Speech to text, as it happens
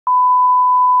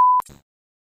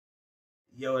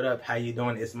Yo, what up? How you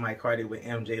doing? It's Mike Hardy with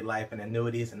MJ Life and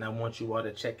Annuities, and I want you all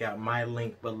to check out my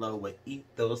link below with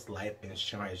Ethos Life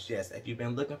Insurance. Yes, if you've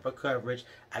been looking for coverage,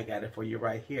 I got it for you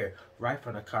right here, right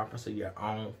from the comfort of your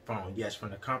own phone. Yes, from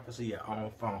the comfort of your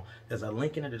own phone. There's a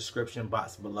link in the description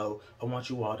box below. I want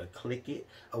you all to click it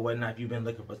or whatnot. If you've been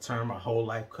looking for term or whole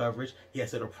life coverage,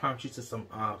 yes, it'll prompt you to some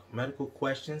medical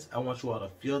questions. I want you all to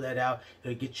fill that out.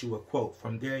 It'll get you a quote.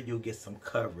 From there, you'll get some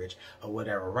coverage or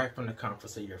whatever, right from the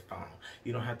comfort of your phone.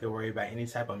 You don't have to worry about any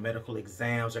type of medical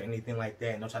exams or anything like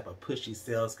that. No type of pushy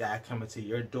sales guy coming to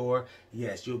your door.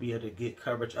 Yes, you'll be able to get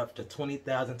coverage up to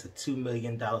 $20,000 to $2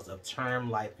 million of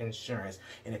term life insurance.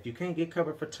 And if you can't get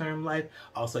covered for term life,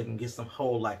 also you can get some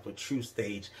whole life with True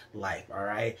Stage Life, all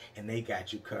right? And they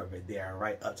got you covered there, all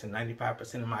right? Up to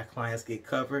 95% of my clients get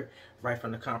covered right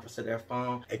from the comfort of their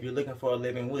phone. If you're looking for a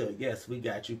living will, yes, we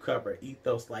got you covered.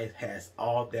 Ethos Life has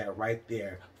all that right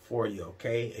there for you,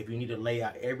 okay? If you need to lay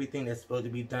out everything that's supposed to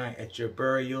be done at your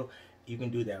burial, you can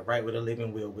do that right with a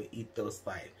living will with Ethos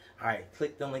Life. All right,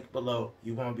 click the link below.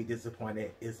 You won't be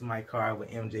disappointed. It's my card with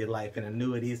MJ Life and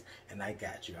Annuities, and I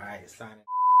got you. All right, sign it.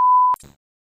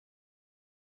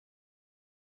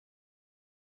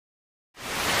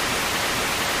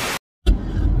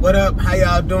 What up? How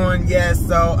y'all doing? Yes,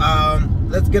 so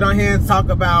let's get on here and talk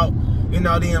about, you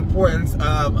know, the importance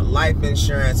of life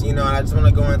insurance. You know, and I just want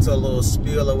to go into a little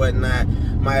spiel or whatnot.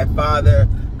 My father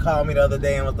called me the other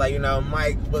day and was like, you know,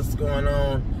 Mike, what's going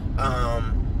on?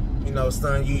 You know,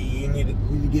 son, you need to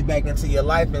get back into your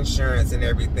life insurance and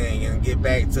everything, and get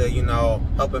back to, you know,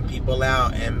 helping people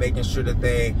out and making sure that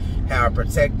they are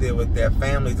protected with their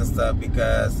families and stuff,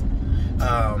 because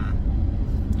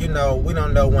you know, we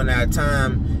don't know when our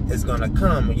time is gonna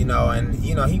come, you know. And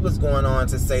you know, he was going on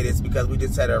to say this because we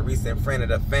just had a recent friend of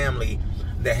the family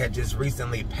that had just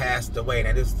recently passed away.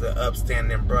 Now, this is an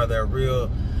upstanding brother, a real,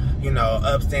 you know,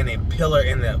 upstanding pillar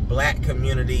in the black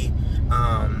community,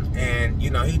 and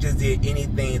you know, he just did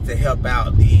anything to help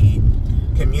out the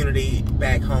community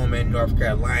back home in North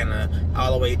Carolina,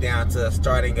 all the way down to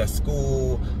starting a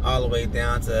school, all the way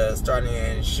down to starting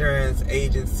an insurance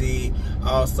agency,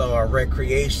 also a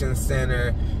recreation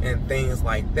center and things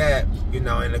like that, you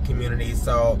know, in the community.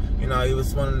 So, you know, he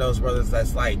was one of those brothers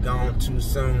that's like gone too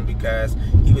soon, because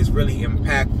he was really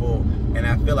impactful, and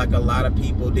I feel like a lot of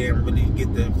people didn't really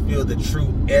get to feel the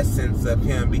true essence of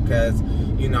him, because,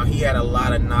 you know, he had a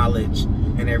lot of knowledge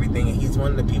and everything, and he's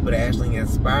one of the people that actually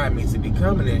inspired me to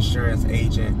become an insurance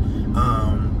agent,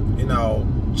 you know,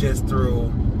 just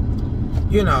through,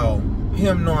 you know,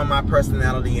 him knowing my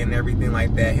personality and everything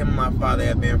like that. Him and my father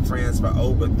have been friends for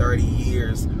over 30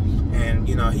 years, and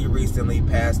you know, he recently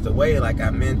passed away, like I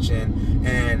mentioned,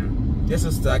 and this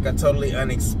was like a totally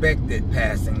unexpected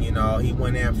passing. You know, he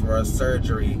went in for a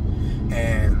surgery,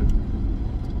 and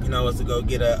you know, it was to go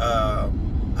get a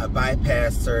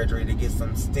bypass surgery to get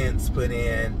some stents put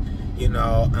in, you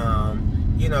know,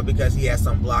 because he had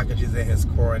some blockages in his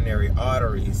coronary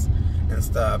arteries and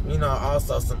stuff. You know,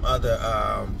 also some other,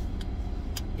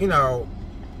 you know,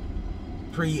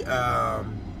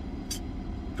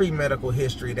 pre-medical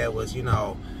history that was, you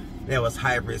know, that was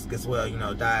high risk as well. You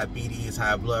know, diabetes,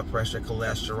 high blood pressure,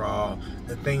 cholesterol,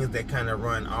 the things that kind of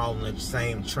run all in the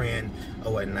same trend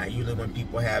or whatnot. Usually when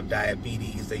people have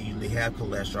diabetes, they usually have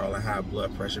cholesterol and high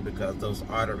blood pressure, because those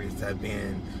arteries have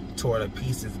been torn to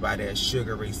pieces by that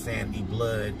sugary, sandy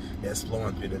blood that's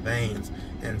flowing through the veins.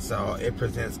 And so it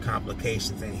presents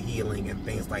complications in healing and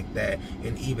things like that,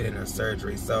 and even in a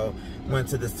surgery. So went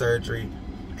to the surgery,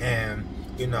 and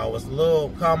you know, was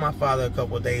called my father a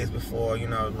couple of days before, you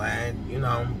know, like, you know,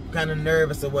 I'm kind of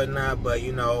nervous or whatnot, but,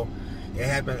 you know, it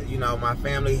happened. You know, my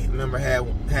family member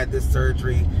had this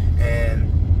surgery, and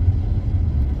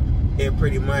it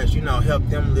pretty much, you know,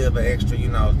 helped them live an extra, you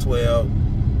know, 12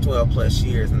 plus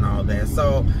years and all that.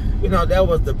 So, you know, that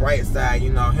was the bright side,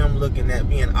 you know, him looking at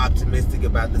being optimistic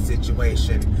about the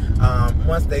situation.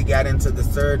 Once they got into the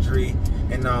surgery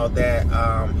and all that,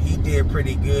 he did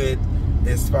pretty good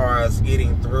as far as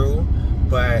getting through.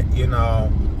 But you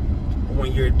know,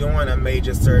 when you're doing a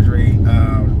major surgery,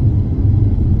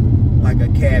 like a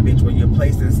cabbage, where you're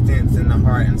placing stents in the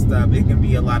heart and stuff, it can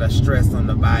be a lot of stress on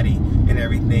the body and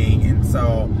everything. And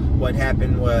so what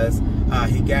happened was,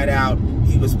 he got out,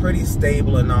 he was pretty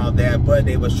stable and all that, but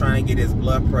they was trying to get his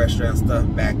blood pressure and stuff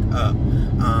back up.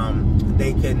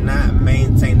 They could not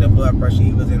maintain the blood pressure.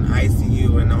 He was in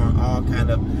ICU and on all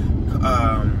kind of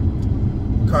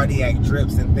cardiac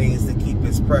drips and things to keep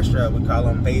his pressure up. We call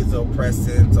them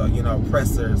vasopressants, or, you know,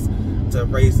 pressors to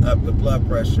raise up the blood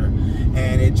pressure,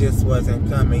 and it just wasn't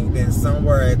coming. Then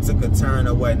somewhere it took a turn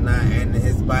or whatnot, and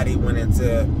his body went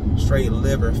into straight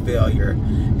liver failure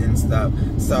and stuff.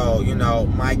 So, you know,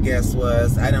 my guess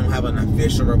was, I don't have an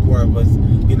official report, but,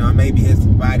 you know, maybe his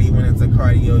body went into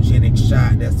cardiogenic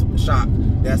shock.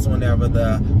 That's whenever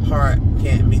the heart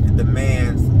can't meet the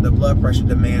demands, the blood pressure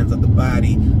demands of the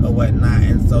body or whatnot,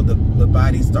 and so the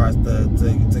body starts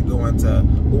to go into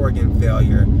organ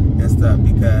failure and stuff,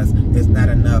 because there's not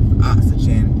enough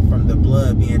oxygen from the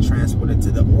blood being transported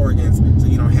to the organs, so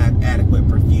you don't have adequate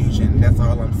perfusion. That's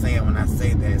all I'm saying when I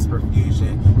say that, it's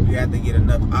perfusion. You have to get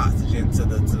enough oxygen to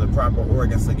the proper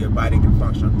organs so your body can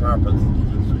function properly.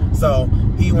 So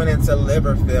he went into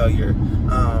liver failure.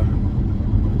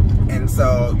 And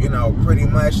so, you know, pretty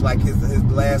much like his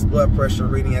last blood pressure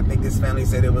reading, I think his family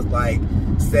said it was like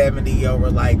 70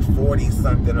 over like 40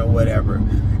 something or whatever.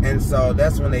 And so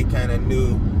that's when they kind of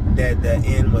knew that the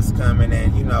end was coming.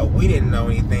 And, you know, we didn't know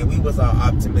anything. We was all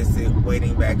optimistic,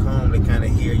 waiting back home to kind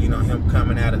of hear, you know, him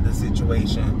coming out of the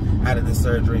situation, out of the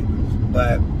surgery.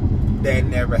 But that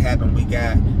never happened. We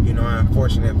got, you know, an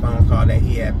unfortunate phone call that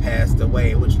he had passed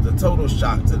away, which was a total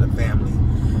shock to the family.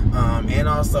 And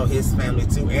also his family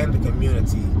too, and the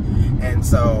community. And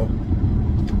so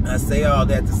I say all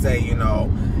that to say, you know,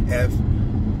 if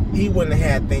he wouldn't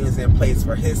have had things in place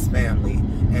for his family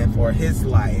and for his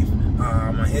life,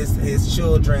 his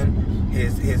children,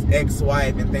 his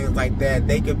ex-wife and things like that,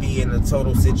 they could be in a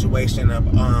total situation of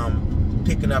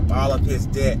picking up all of his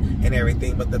debt and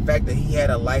everything. But the fact that he had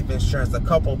a life insurance, a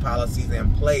couple policies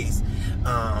in place,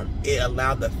 it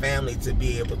allowed the family to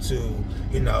be able to,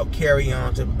 you know, carry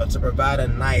on to provide a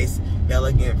nice,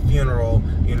 elegant funeral,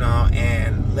 you know,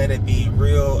 and let it be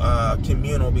real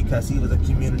communal, because he was a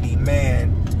community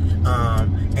man,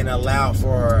 and allow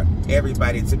for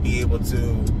everybody to be able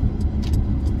to,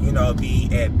 you know, be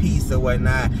at peace or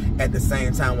whatnot, at the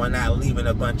same time while not leaving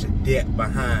a bunch of debt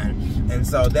behind. And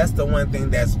so that's the one thing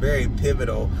that's very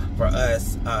pivotal for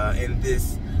us in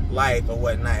this life or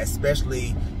whatnot,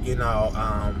 especially, you know,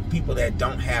 people that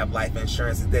don't have life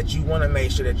insurance, is that you want to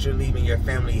make sure that you're leaving your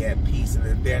family at peace, and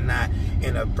that they're not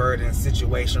in a burdened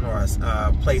situation or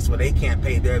a place where they can't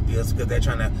pay their bills because they're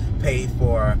trying to pay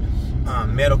for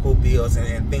medical bills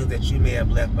and things that you may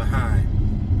have left behind.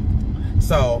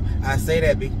 So I say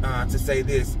that to say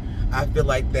this: I feel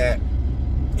like that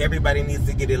everybody needs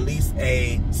to get at least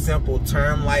a simple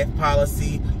term life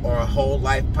policy or a whole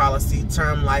life policy.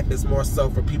 Term life is more so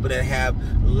for people that have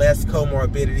less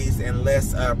comorbidities and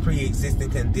less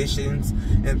pre-existing conditions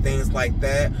and things like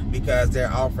that, because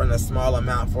they're offering a small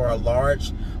amount for a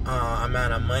large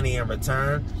amount of money in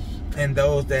return. And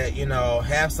those that, you know,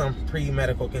 have some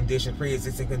pre-medical condition,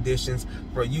 pre-existing conditions,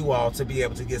 for you all to be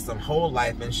able to get some whole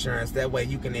life insurance. That way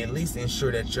you can at least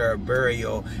ensure that your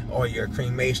burial or your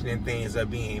cremation and things are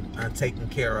being taken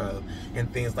care of and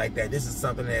things like that. This is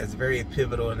something that is very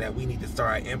pivotal and that we need to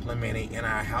start implementing in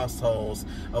our households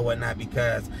or whatnot,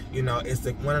 because, you know, it's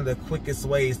one of the quickest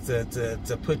ways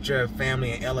to put your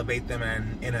family and elevate them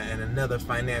in another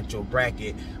financial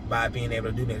bracket, by being able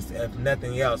to do this. If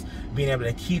nothing else, being able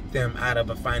to keep them out of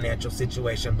a financial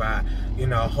situation by, you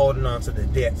know, holding on to the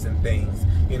debts and things.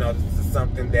 You know, this is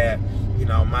something that, you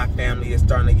know, my family is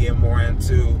starting to get more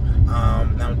into.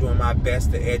 I'm doing my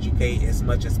best to educate as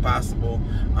much as possible,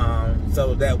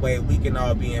 so that way we can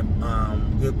all be in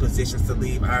good positions to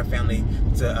leave our family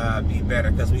to be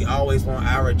better, because we always want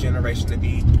our generation to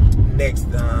be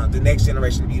the next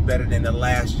generation to be better than the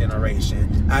last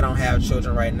generation. I don't have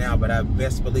children right now, but I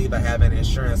best believe I have an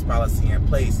insurance policy in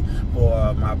place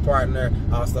for my partner,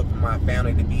 also for my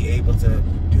family, to be able to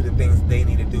do the things they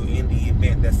need to do in the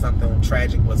event that something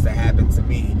tragic was to happen to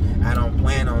me. I don't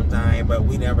plan on dying, but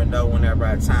we never know whenever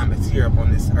our time is here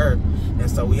upon this earth,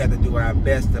 and so we have to do our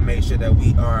best to make sure that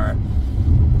we are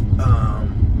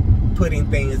putting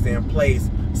things in place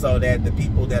so that the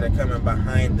people that are coming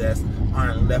behind us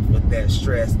aren't left with that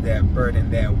stress, that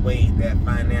burden, that weight, that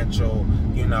financial,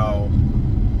 you know,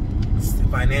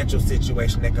 financial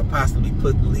situation that could possibly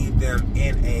leave them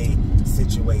in a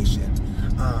situation.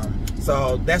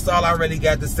 So that's all I really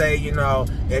got to say. You know,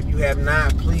 if you have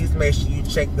not, please make sure you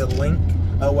check the link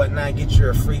or whatnot, get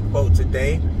your free quote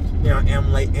today, you know,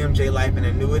 MJ Life and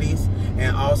Annuities.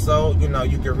 And also, you know,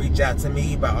 you can reach out to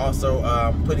me by also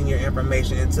putting your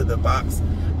information into the box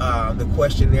the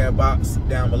questionnaire box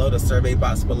down below, the survey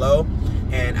box below,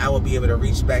 and I will be able to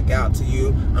reach back out to you.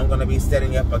 I'm going to be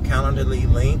setting up a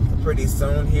Calendly link pretty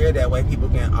soon here. That way people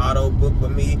can auto book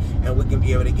with me and we can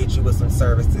be able to get you with some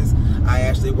services. I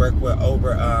actually work with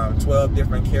over 12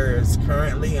 different carriers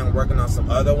currently. I'm working on some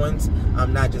other ones.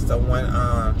 I'm not just a one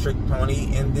trick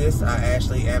pony in this. I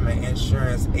actually am an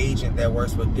insurance agent that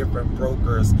works with different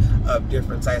brokers of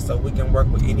different types, so we can work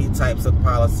with any types of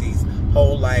policies: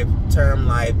 whole life, term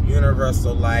life,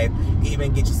 universal life,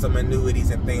 even get you some annuities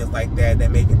and things like that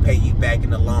that may can pay you back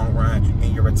in the long run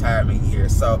in your retirement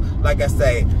years. So like I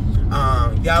say,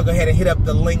 y'all go ahead and hit up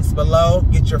the links below,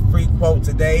 get your free quote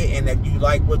today, and if you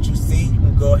like what you see, you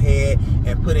can go ahead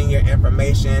and put in your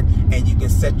information and you can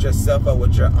set yourself up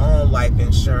with your own life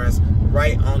insurance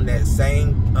right on that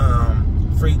same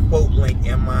free quote link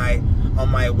on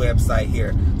my website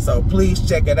here. So please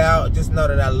check it out. Just know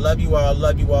that I love you all,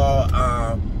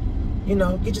 you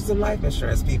know, get you some life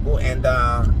insurance, people, and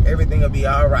everything will be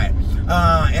all right.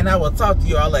 And I will talk to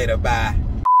you all later. Bye.